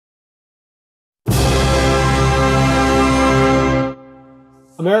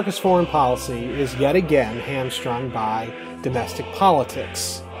America's foreign policy is yet again hamstrung by domestic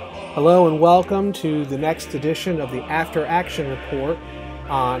politics. Hello and welcome to the next edition of the After Action Report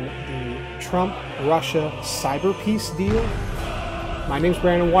on the Trump-Russia cyber peace deal. My name is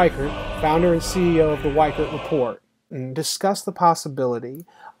Brandon Weichert, founder and CEO of the Weichert Report, and discuss the possibility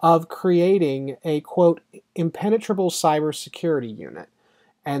of creating a, quote, impenetrable cybersecurity unit.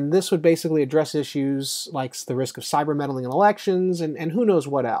 And this would basically address issues like the risk of cyber meddling in elections and who knows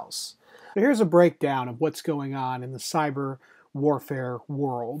what else. But here's a breakdown of what's going on in the cyber warfare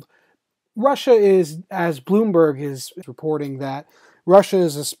world. Russia is, as Bloomberg is reporting, that Russia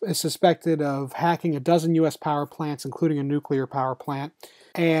is suspected of hacking a dozen U.S. power plants, including a nuclear power plant.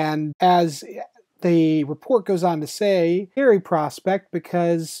 And as the report goes on to say, scary prospect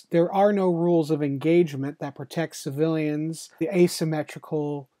because there are no rules of engagement that protect civilians, the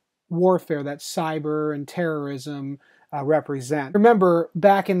asymmetrical warfare that cyber and terrorism represent. Remember,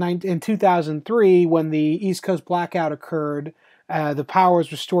 back in 2003, when the East Coast blackout occurred, the power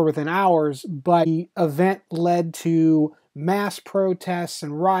was restored within hours, but the event led to mass protests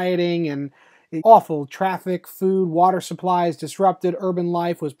and rioting and awful traffic, food, water supplies disrupted. Urban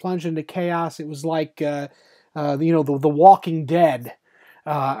life was plunged into chaos. It was like, the Walking Dead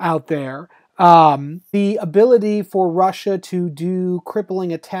out there. The ability for Russia to do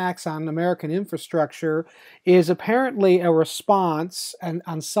crippling attacks on American infrastructure is apparently a response, and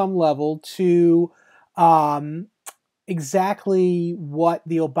on some level, to exactly what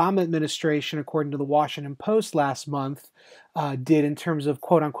the Obama administration, according to the Washington Post last month, did in terms of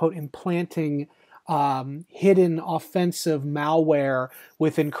quote-unquote implanting hidden offensive malware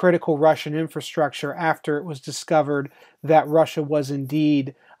within critical Russian infrastructure after it was discovered that Russia was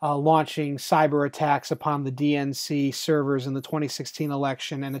indeed launching cyber attacks upon the DNC servers in the 2016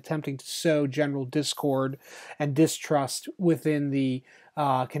 election and attempting to sow general discord and distrust within the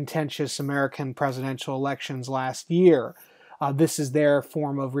contentious American presidential elections last year. This is their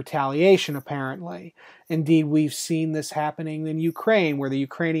form of retaliation, apparently. Indeed, we've seen this happening in Ukraine, where the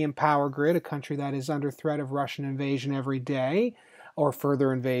Ukrainian power grid, a country that is under threat of Russian invasion every day, or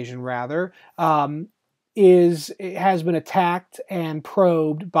further invasion rather, has been attacked and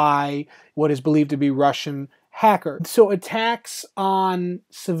probed by what is believed to be Russian hackers. So attacks on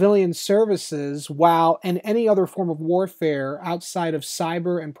civilian services, and any other form of warfare outside of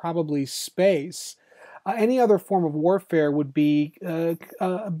cyber and probably space, any other form of warfare would be a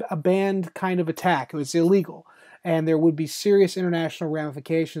banned kind of attack. It was illegal. And there would be serious international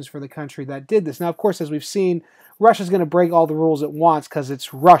ramifications for the country that did this. Now, of course, as we've seen, Russia's going to break all the rules at once because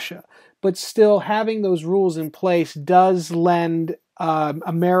it's Russia. But still, having those rules in place does lend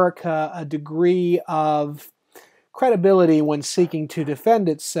America a degree of credibility when seeking to defend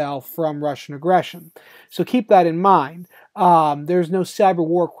itself from Russian aggression. So keep that in mind. There's no cyber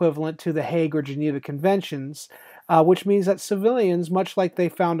war equivalent to the Hague or Geneva Conventions, which means that civilians, much like they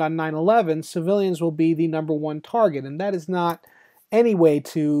found on 9/11, civilians will be the number one target. And that is not any way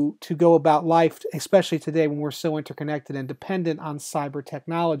to go about life, especially today when we're so interconnected and dependent on cyber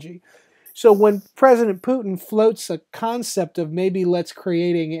technology. So when President Putin floats a concept of maybe let's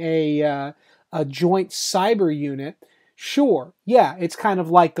creating a joint cyber unit, sure, yeah, it's kind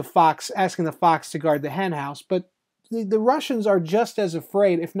of like the fox asking the fox to guard the hen house, but the Russians are just as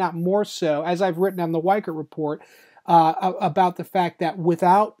afraid, if not more so, as I've written on the Weichert Report, about the fact that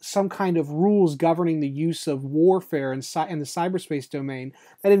without some kind of rules governing the use of warfare in the cyberspace domain,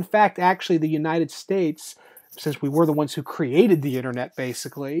 that in fact actually the United States, since we were the ones who created the internet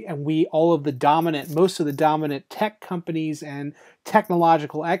basically, and most of the dominant tech companies and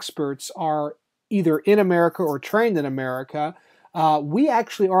technological experts are either in America or trained in America, we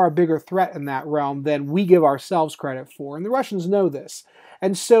actually are a bigger threat in that realm than we give ourselves credit for. And the Russians know this.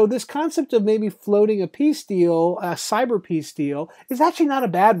 And so this concept of maybe floating a peace deal, a cyber peace deal, is actually not a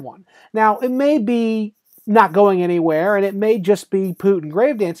bad one. Now, it may be not going anywhere, and it may just be Putin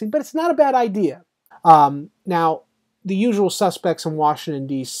grave dancing, but it's not a bad idea. Now, the usual suspects in Washington,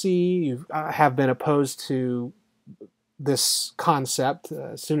 D.C. have been opposed to this concept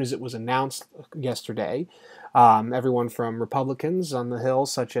as soon as it was announced yesterday. Everyone from Republicans on the Hill,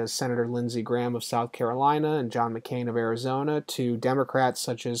 such as Senator Lindsey Graham of South Carolina and John McCain of Arizona, to Democrats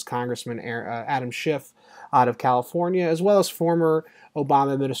such as Congressman Adam Schiff out of California, as well as former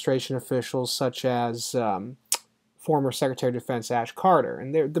Obama administration officials such as former Secretary of Defense Ash Carter.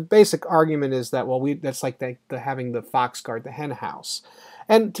 And the basic argument is that, well, that's like having the fox guard the hen house.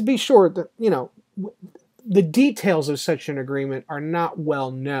 And to be sure, the details of such an agreement are not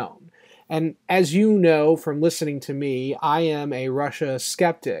well known. And as you know from listening to me, I am a Russia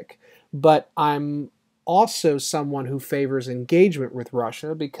skeptic, but I'm also someone who favors engagement with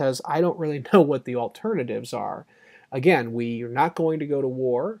Russia because I don't really know what the alternatives are. Again, we are not going to go to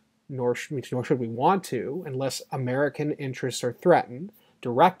war, nor should we want to, unless American interests are threatened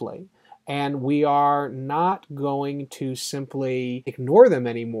directly. And we are not going to simply ignore them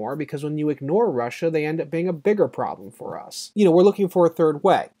anymore, because when you ignore Russia, they end up being a bigger problem for us. We're looking for a third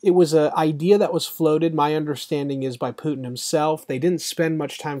way. It was an idea that was floated, my understanding is, by Putin himself. They didn't spend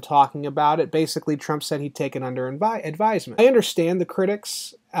much time talking about it. Basically, Trump said he'd take it under advisement. I understand the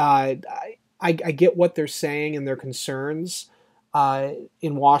critics. I get what they're saying and their concerns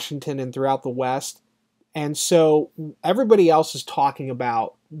in Washington and throughout the West. And so everybody else is talking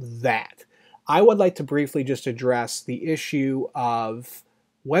about that. I would like to briefly just address the issue of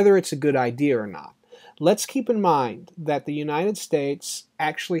whether it's a good idea or not. Let's keep in mind that the United States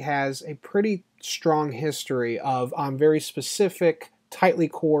actually has a pretty strong history of, on very specific, tightly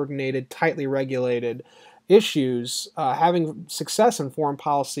coordinated, tightly regulated issues, having success in foreign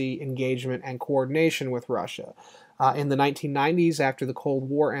policy engagement and coordination with Russia. In the 1990s, after the Cold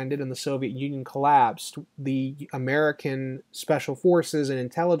War ended and the Soviet Union collapsed, the American special forces and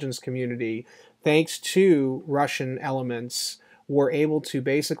intelligence community, thanks to Russian elements, were able to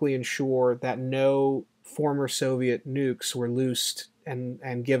basically ensure that no former Soviet nukes were loosed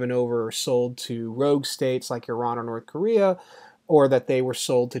and given over or sold to rogue states like Iran or North Korea, or that they were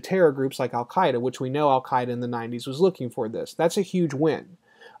sold to terror groups like Al-Qaeda, which we know Al-Qaeda in the 90s was looking for this. That's a huge win.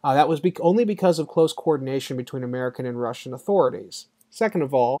 That was only because of close coordination between American and Russian authorities. Second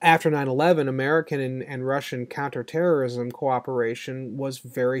of all, after 9/11, American and Russian counterterrorism cooperation was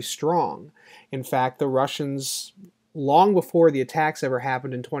very strong. In fact, the Russians, long before the attacks ever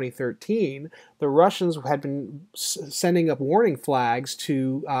happened in 2013, the Russians had been sending up warning flags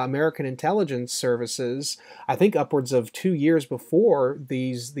to American intelligence services, I think upwards of 2 years before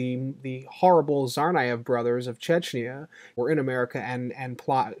the horrible Tsarnaev brothers of Chechnya were in America and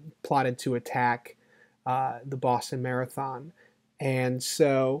plotted to attack the Boston Marathon. And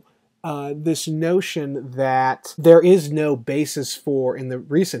so this notion that there is no basis for, in the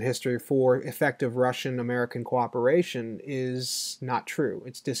recent history, for effective Russian-American cooperation is not true.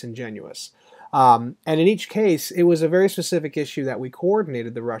 It's disingenuous. And in each case, it was a very specific issue that we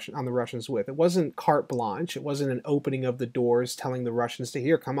coordinated on the Russians with. It wasn't carte blanche. It wasn't an opening of the doors telling the Russians to,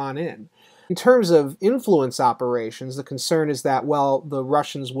 here, come on in. In terms of influence operations, the concern is that, well, the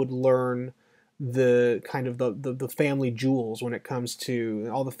Russians would learn the kind of the family jewels when it comes to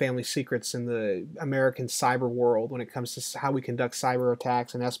all the family secrets in the American cyber world when it comes to how we conduct cyber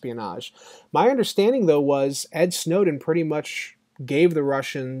attacks and espionage. My understanding, though, was Ed Snowden pretty much gave the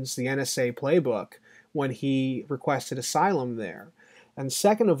Russians the NSA playbook when he requested asylum there. And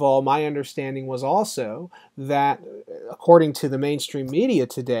second of all, my understanding was also that, according to the mainstream media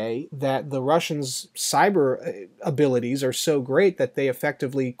today, that the Russians' cyber abilities are so great that they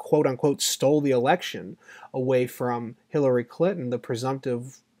effectively, quote-unquote, stole the election away from Hillary Clinton, the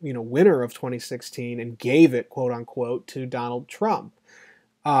presumptive, winner of 2016, and gave it, quote-unquote, to Donald Trump.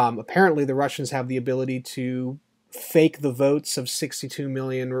 Apparently, the Russians have the ability to fake the votes of 62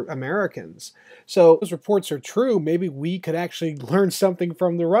 million Americans. So if those reports are true, maybe we could actually learn something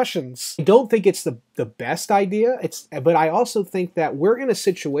from the Russians. I don't think it's the best idea, but I also think that we're in a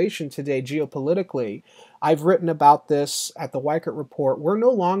situation today geopolitically. I've written about this at the Weichert Report. We're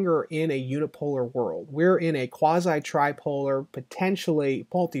no longer in a unipolar world. We're in a quasi-tripolar, potentially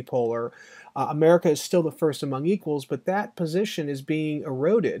multipolar. America is still the first among equals, but that position is being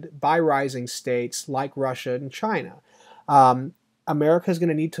eroded by rising states like Russia and China. America is going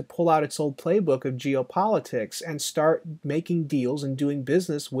to need to pull out its old playbook of geopolitics and start making deals and doing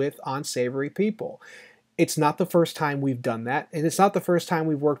business with unsavory people. It's not the first time we've done that, and it's not the first time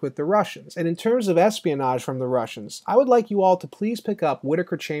we've worked with the Russians. And in terms of espionage from the Russians, I would like you all to please pick up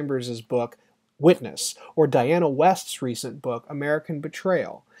Whittaker Chambers' book, Witness, or Diana West's recent book, American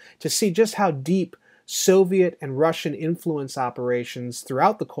Betrayal, to see just how deep Soviet and Russian influence operations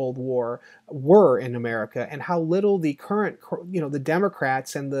throughout the Cold War were in America, and how little the current, the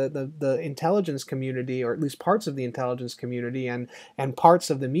Democrats and the intelligence community, or at least parts of the intelligence community and parts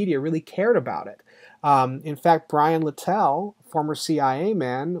of the media, really cared about it. In fact, Brian Littell, former CIA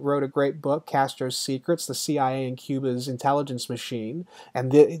man, wrote a great book, Castro's Secrets, the CIA and Cuba's Intelligence Machine.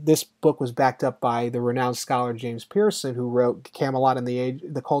 And this book was backed up by the renowned scholar James Pearson, who wrote Camelot and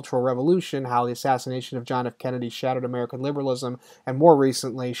the Cultural Revolution, how the assassination of John F. Kennedy shattered American liberalism, and more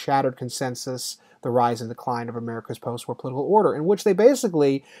recently, shattered consensus The Rise and Decline of America's Post-War Political Order, in which they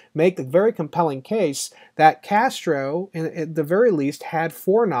basically make the very compelling case that Castro, at the very least, had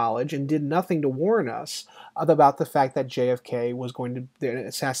foreknowledge and did nothing to warn us about the fact that JFK was going to, the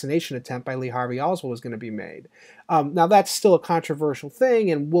assassination attempt by Lee Harvey Oswald was going to be made. Now, that's still a controversial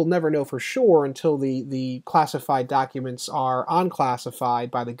thing, and we'll never know for sure until the classified documents are unclassified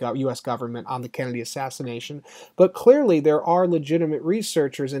by the U.S. government on the Kennedy assassination. But clearly, there are legitimate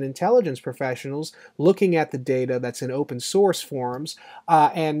researchers and intelligence professionals looking at the data that's in open source forums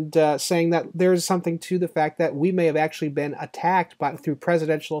and saying that there's something to the fact that we may have actually been attacked through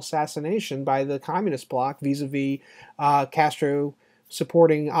presidential assassination by the communist bloc vis-a-vis Castro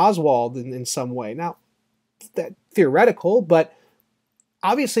supporting Oswald in some way. Now, that theoretical, but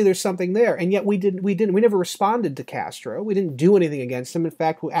obviously there's something there, and yet we never responded to Castro. We didn't do anything against him. In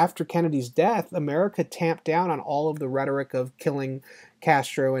fact, after Kennedy's death, America tamped down on all of the rhetoric of killing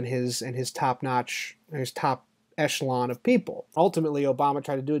Castro and his top-notch, his top echelon of people. Ultimately, Obama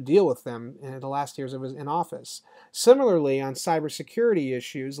tried to do a deal with them in the last years of his in office. Similarly, on cybersecurity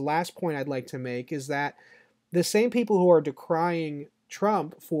issues, the last point I'd like to make is that the same people who are decrying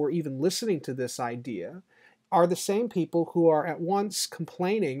Trump for even listening to this idea are the same people who are at once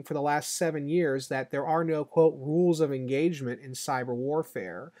complaining for the last 7 years that there are no, quote, rules of engagement in cyber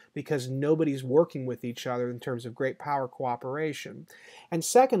warfare because nobody's working with each other in terms of great power cooperation. And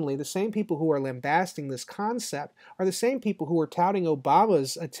secondly, the same people who are lambasting this concept are the same people who are touting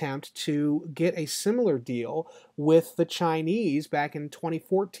Obama's attempt to get a similar deal with the Chinese back in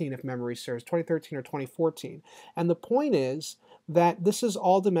 2014, if memory serves, 2013 or 2014. And the point is that this is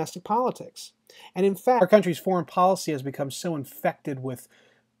all domestic politics. And in fact, our country's foreign policy has become so infected with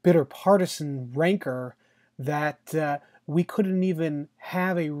bitter partisan rancor that we couldn't even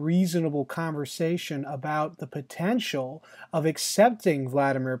have a reasonable conversation about the potential of accepting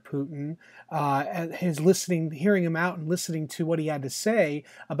Vladimir Putin, hearing him out and listening to what he had to say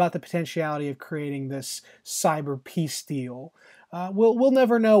about the potentiality of creating this cyber peace deal. We'll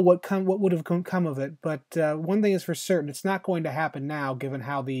never know what would have come of it, but one thing is for certain: it's not going to happen now, given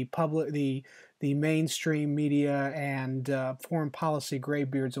how the mainstream media and foreign policy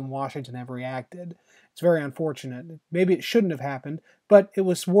graybeards in Washington have reacted. It's very unfortunate. Maybe it shouldn't have happened, but it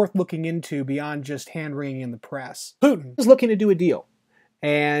was worth looking into beyond just hand-wringing in the press. Putin is looking to do a deal.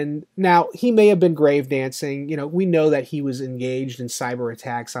 And now, he may have been grave dancing. You know, we know that he was engaged in cyber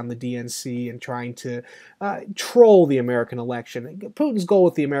attacks on the DNC and trying to troll the American election. Putin's goal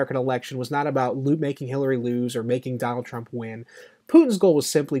with the American election was not about making Hillary lose or making Donald Trump win. Putin's goal was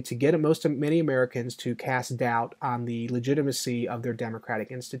simply to get many Americans to cast doubt on the legitimacy of their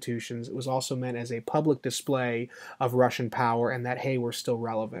democratic institutions. It was also meant as a public display of Russian power and that, hey, we're still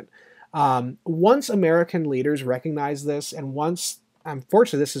relevant. Once American leaders recognize this, and once,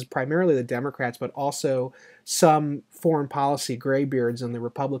 unfortunately, this is primarily the Democrats, but also some foreign policy graybeards in the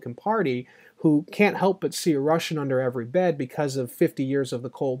Republican Party who can't help but see a Russian under every bed because of 50 years of the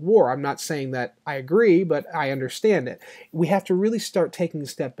Cold War. I'm not saying that I agree, but I understand it. We have to really start taking a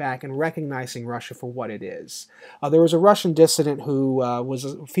step back and recognizing Russia for what it is. There was a Russian dissident who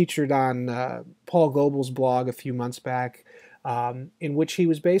was featured on Paul Goebel's blog a few months back, in which he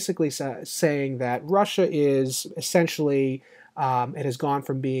was basically saying that Russia is essentially it has gone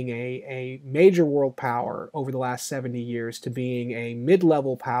from being a major world power over the last 70 years to being a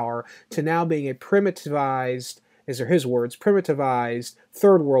mid-level power to now being a primitivized, these are his words, primitivized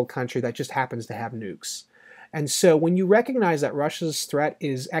third world country that just happens to have nukes. And so when you recognize that Russia's threat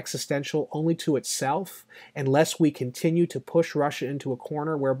is existential only to itself, unless we continue to push Russia into a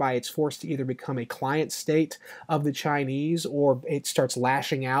corner whereby it's forced to either become a client state of the Chinese or it starts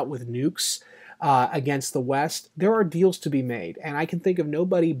lashing out with nukes, against the West, there are deals to be made. And I can think of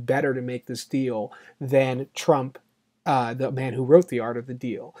nobody better to make this deal than Trump, the man who wrote The Art of the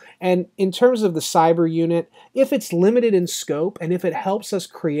Deal. And in terms of the cyber unit, if it's limited in scope and if it helps us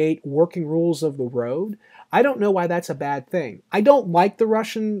create working rules of the road, I don't know why that's a bad thing. I don't like the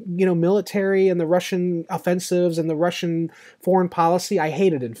Russian, military and the Russian offensives and the Russian foreign policy. I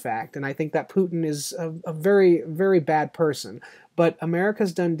hate it, in fact. And I think that Putin is a very, very bad person. But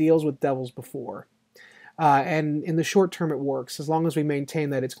America's done deals with devils before. And in the short term, it works, as long as we maintain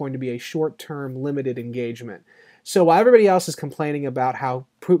that it's going to be a short-term, limited engagement. So while everybody else is complaining about how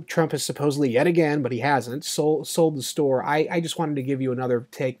Trump has supposedly, yet again, but he hasn't, sold the store, I just wanted to give you another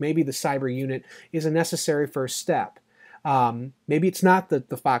take. Maybe the cyber unit is a necessary first step. Maybe it's not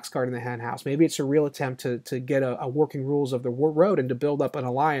the fox guard in the hen house. Maybe it's a real attempt to get a working rules of the road and to build up an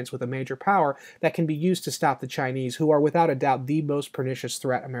alliance with a major power that can be used to stop the Chinese, who are without a doubt the most pernicious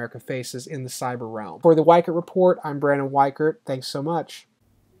threat America faces in the cyber realm. For the Weichert Report, I'm Brandon Weichert. Thanks so much.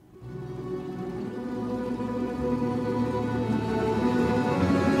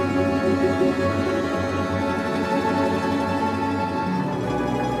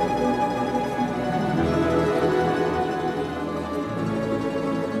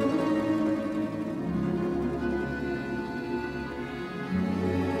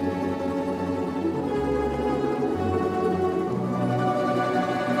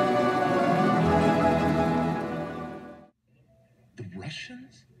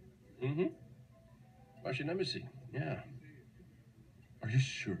 Russian embassy, yeah. Are you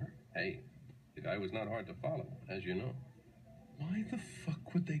sure? Hey, the guy was not hard to follow, as you know. Why the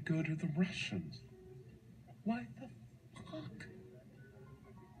fuck would they go to the Russians? Why the fuck?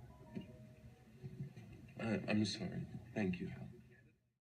 I'm sorry. Thank you, Hal.